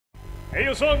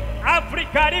Ellos son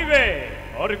Africaribe,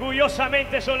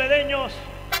 orgullosamente soledeños.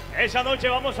 Esa noche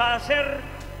vamos a hacer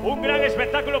un gran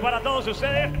espectáculo para todos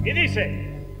ustedes. Y dice...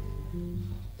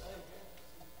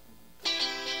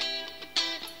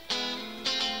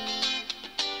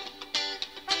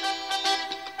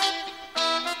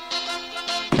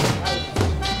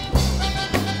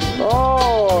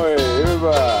 Oi,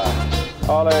 hyvä.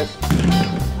 Alas.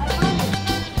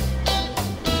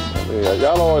 Ja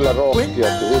jaloilla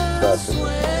rohkeasti hyppää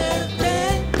sinne.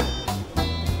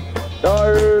 Ja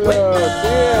ylös,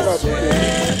 hienosti.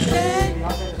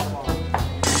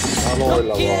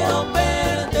 Jaloilla vaan.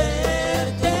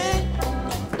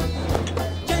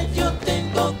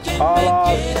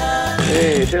 Alas.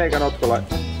 Ei, selkänottola.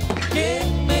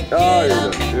 Ja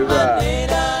ylös, hyvä.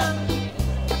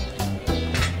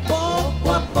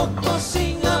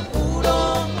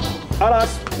 Alas.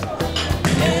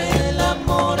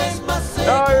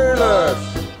 Ja ylös.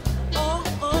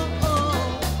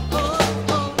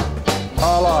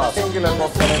 Alas.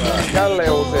 Henkilökohtainen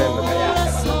jälleen usein.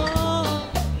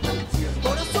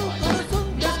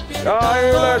 Ja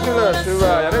ylös, ylös.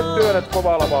 Hyvä. Ja nyt työnnät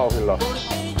kovalla vauhdilla.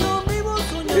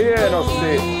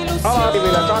 Hienosti.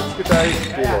 Alavillä 21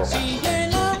 kiloa.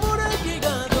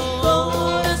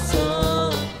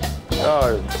 Ja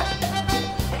ylös.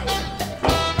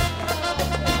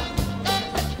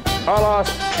 Alas.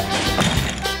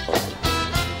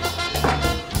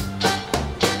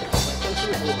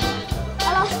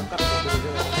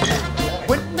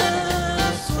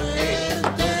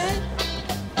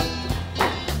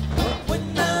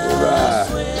 Hyvä.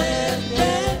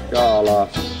 Ja alas.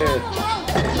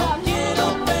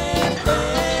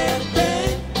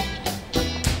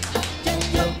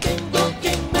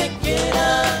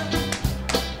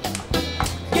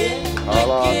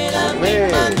 Alas.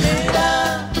 Niin.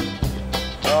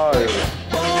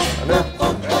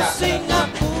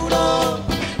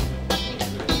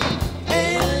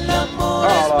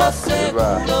 Alas,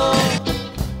 hyvä.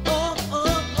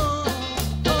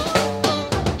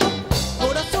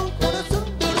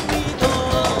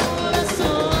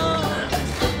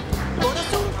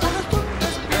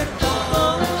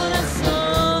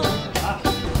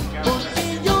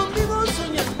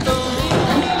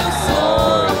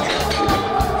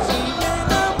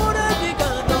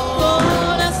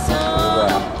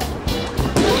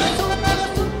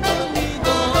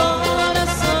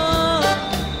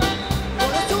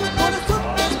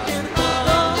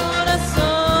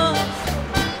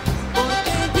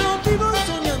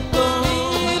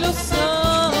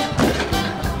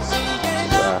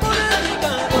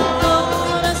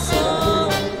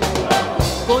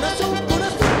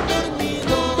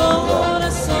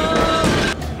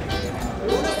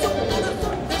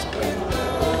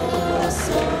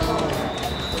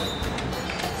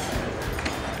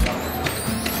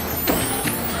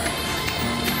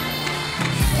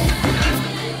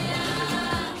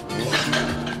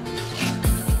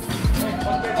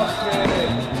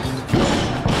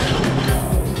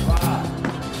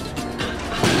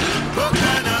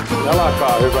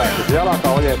 Jalkaa hyvä, jalka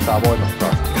ojentaa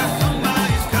voimakkaasti.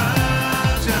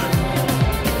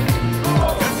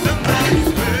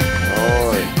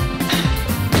 Oi.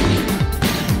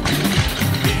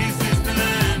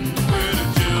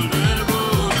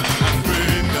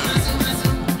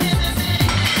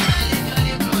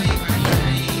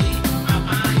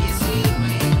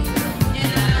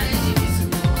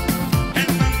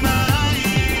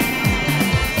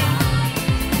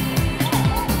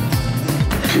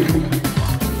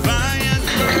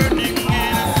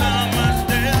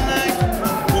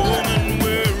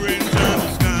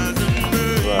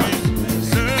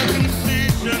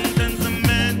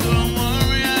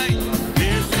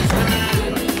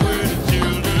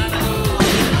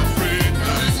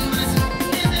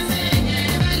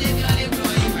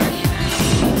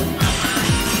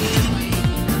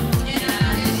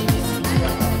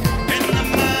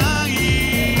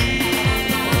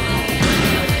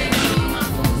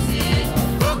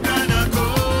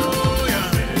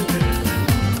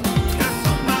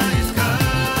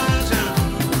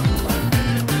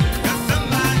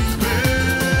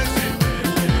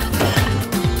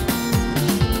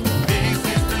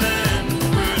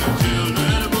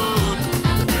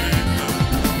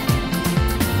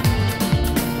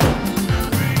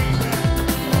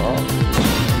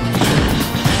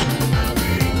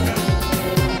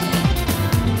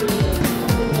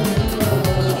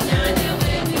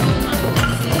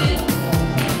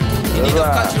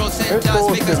 Hyvä. Nyt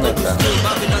 60.